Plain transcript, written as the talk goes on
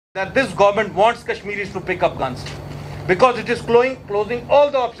that this government wants Kashmiris to pick up guns because it is closing all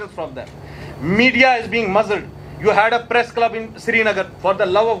the options from them. Media is being muzzled. You had a press club in Srinagar. For the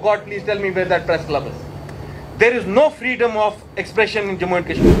love of God, please tell me where that press club is. There is no freedom of expression in Jammu and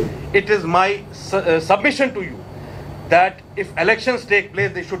Kashmir. It is my submission to you that if elections take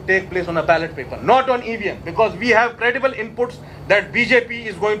place, they should take place on a ballot paper, not on EVM, because we have credible inputs that BJP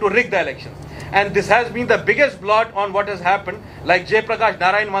is going to rig the elections. And this has been the biggest blot on what has happened. Like Jay Prakash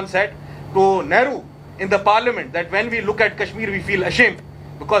Narayan once said to Nehru in the parliament, that when we look at Kashmir, we feel ashamed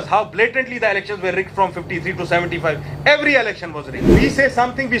because how blatantly the elections were rigged from 53 to 75. Every election was rigged. We say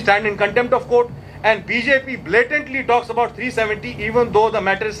something, we stand in contempt of court, and BJP blatantly talks about 370 even though the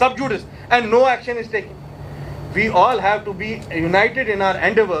matter is sub judice and no action is taken. We all have to be united in our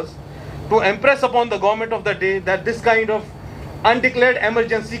endeavors to impress upon the government of the day that this kind of undeclared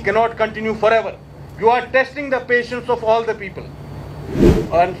emergency cannot continue forever. You are testing the patience of all the people.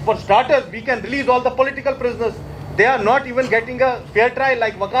 And for starters, we can release all the political prisoners. They are not even getting a fair trial,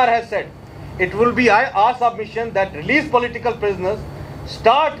 like Waqar has said. It will be our submission that release political prisoners,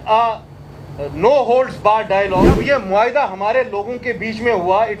 start a no holds barred dialogue. जब ये मुआहिदा हमारे लोगों के बीच में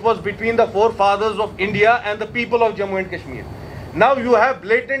हुआ, it was between the forefathers of India and the people of Jammu and Kashmir. Now you have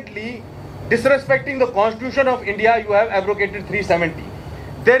blatantly disrespecting the Constitution of India, you have abrogated 370.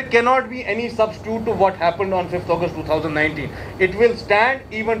 There cannot be any substitute to what happened on 5th August 2019. It will stand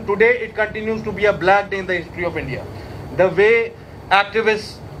even today. It continues to be a black day in the history of India. The way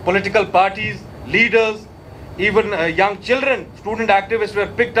activists, political parties, leaders, even young children, student activists were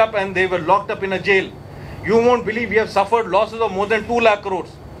picked up and they were locked up in a jail. You won't believe we have suffered losses of more than 2 lakh crores.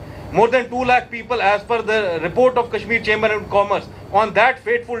 More than 2 lakh people as per the report of Kashmir Chamber of Commerce on that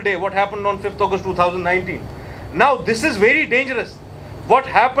fateful day, what happened on 5th August 2019. Now this is very dangerous. What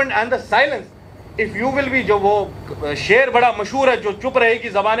happened and the silence. If you will be, जो वो शेर बड़ा मशहूर है, जो चुप रहेगी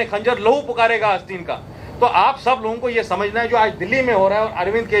ज़बाने खंजर लहू पुकारेगा आस्तीन का, तो आप सब लोगों को ये समझना है जो आज दिल्ली में हो रहा है और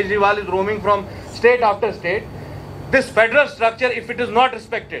Arvind Kejriwal is roaming from state after state. This federal structure, if it is not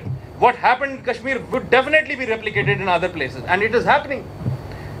respected, what happened in Kashmir would definitely be replicated in other places, and it is happening.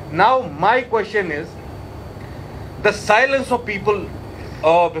 Now my question is, the silence of people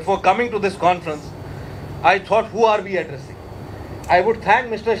before coming to this conference, I thought, who are we addressing? I would thank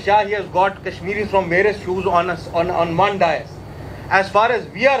Mr. Shah, he has got Kashmiris from various views on one dais. As far as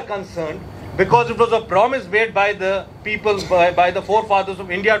we are concerned, because it was a promise made by the people, by the forefathers of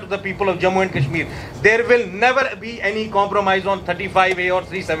India to the people of Jammu and Kashmir, there will never be any compromise on 35A or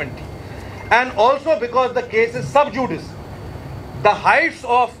 370. And also because the case is sub judice. The heights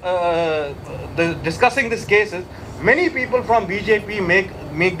of discussing this case is, many people from BJP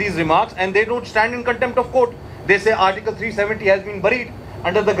make these remarks and they don't stand in contempt of court. They say Article 370 has been buried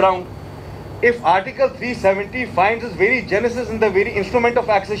under the ground. If Article 370 finds its very genesis in the very instrument of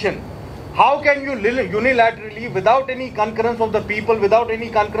accession, how can you unilaterally, without any concurrence of the people, without any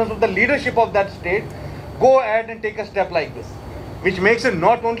concurrence of the leadership of that state, go ahead and take a step like this, which makes it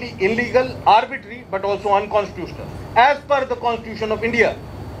not only illegal, arbitrary, but also unconstitutional, as per the Constitution of India.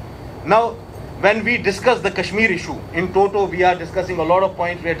 Now, when we discuss the Kashmir issue, in toto, we are discussing a lot of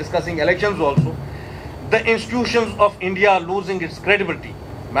points, we are discussing elections also. The institutions of India are losing its credibility.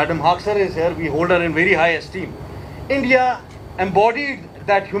 Madam Haksar is here, we hold her in very high esteem. India embodied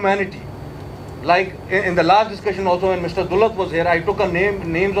that humanity. Like in the last discussion also, when Mr. Dulat was here, I took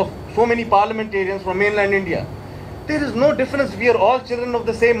names of so many parliamentarians from mainland India. There is no difference. We are all children of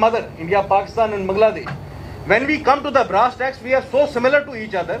the same mother, India, Pakistan and Bangladesh. When we come to the brass tacks, we are so similar to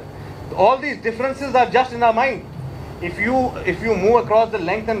each other. All these differences are just in our mind. If you move across the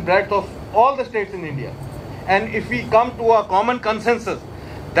length and breadth of all the states in India, and if we come to a common consensus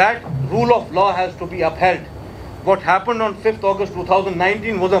that rule of law has to be upheld, what happened on 5th August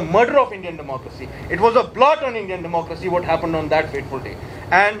 2019 was a murder of Indian democracy. It was a blot on Indian democracy, what happened on that fateful day.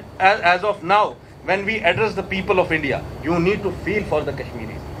 And as of now, when we address the people of India, you need to feel for the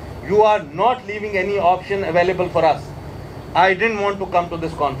Kashmiris. You are not leaving any option available for us. I didn't want to come to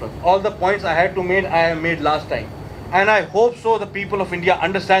this conference. All the points I had to make, I have made last time. And I hope so the people of India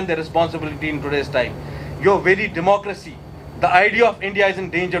understand their responsibility in today's time. Your very democracy, the idea of India is in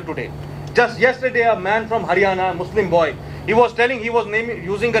danger today. Just yesterday, a man from Haryana, a Muslim boy, he was telling he was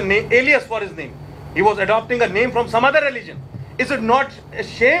using a name, alias for his name. He was adopting a name from some other religion. Is it not a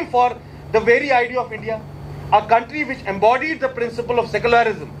shame for the very idea of India? A country which embodied the principle of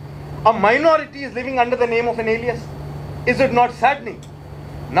secularism. A minority is living under the name of an alias. Is it not saddening?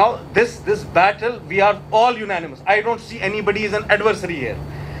 Now this battle, we are all unanimous. I don't see anybody as an adversary here.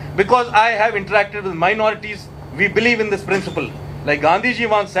 Because I have interacted with minorities, we believe in this principle. Like Gandhi ji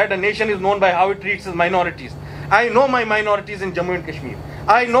once said, a nation is known by how it treats its minorities. I know my minorities in Jammu and Kashmir.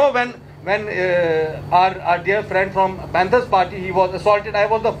 I know when our dear friend from Panthers party, he was assaulted, I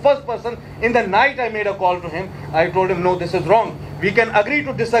was the first person in the night. I made a call to him. I told him, no, this is wrong. We can agree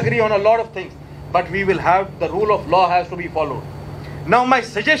to disagree on a lot of things, but we will have, the rule of law has to be followed. Now my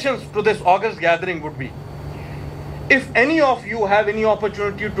suggestions to this August gathering would be, if any of you have any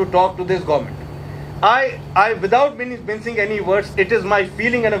opportunity to talk to this government, I without mincing any words, it is my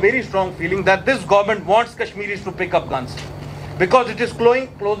feeling and a very strong feeling that this government wants Kashmiris to pick up guns, because it is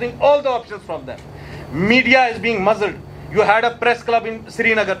closing all the options from them. Media is being muzzled. You had a press club in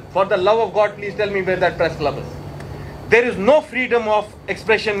Srinagar. For the love of God, please tell me where that press club is. There is no freedom of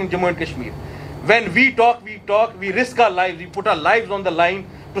expression in Jammu and Kashmir. When we talk, we risk our lives, we put our lives on the line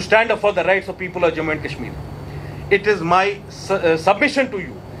to stand up for the rights of people of Jammu and Kashmir. It is my submission to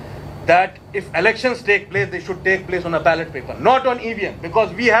you that if elections take place, they should take place on a ballot paper, not on EVM,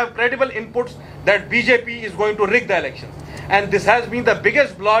 because we have credible inputs that BJP is going to rig the elections. And this has been the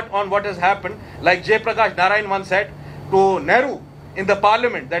biggest blot on what has happened. Like Jay Prakash Narayan once said to Nehru in the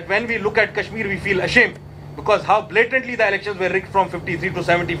parliament, that when we look at Kashmir, we feel ashamed, because how blatantly the elections were rigged from 53 to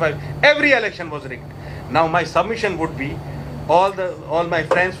 75. Every election was rigged. Now my submission would be, all my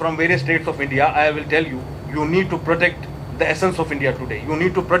friends from various states of India, I will tell you, you need to protect the essence of India today. You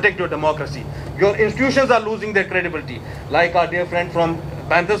need to protect your democracy. Your institutions are losing their credibility. Like our dear friend from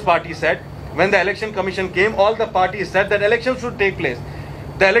Panthers party said, when the election commission came, all the parties said that elections should take place.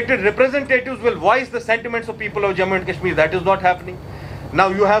 The elected representatives will voice the sentiments of people of Jammu and Kashmir. That is not happening. Now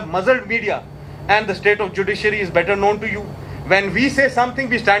you have muzzled media, and the state of judiciary is better known to you. When we say something,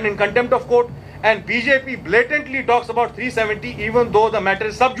 we stand in contempt of court, and BJP blatantly talks about 370 even though the matter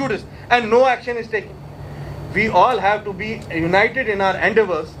is sub judice and no action is taken. We all have to be united in our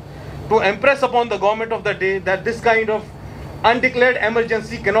endeavors to impress upon the government of the day that this kind of undeclared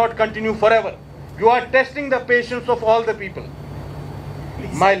emergency cannot continue forever. You are testing the patience of all the people.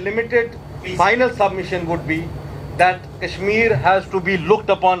 My limited final submission would be that Kashmir has to be looked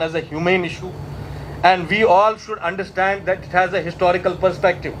upon as a humane issue, and we all should understand that it has a historical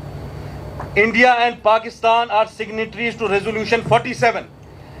perspective. India and Pakistan are signatories to Resolution 47.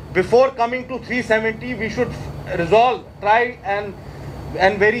 Before coming to 370, we should try and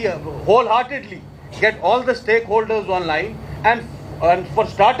very wholeheartedly get all the stakeholders online, and for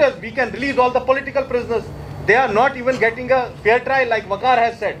starters, we can release all the political prisoners. They are not even getting a fair trial, like Waqar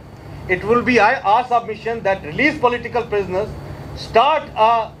has said. It will be our submission that release political prisoners, start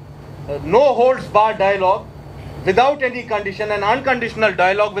a no holds barred dialogue without any condition, an unconditional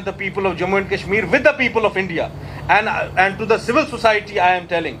dialogue with the people of Jammu and Kashmir, with the people of India. And to the civil society, I am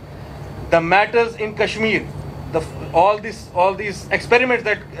telling, the matters in Kashmir, all these experiments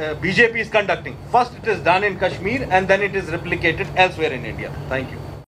that BJP is conducting, first it is done in Kashmir and then it is replicated elsewhere in India. Thank you.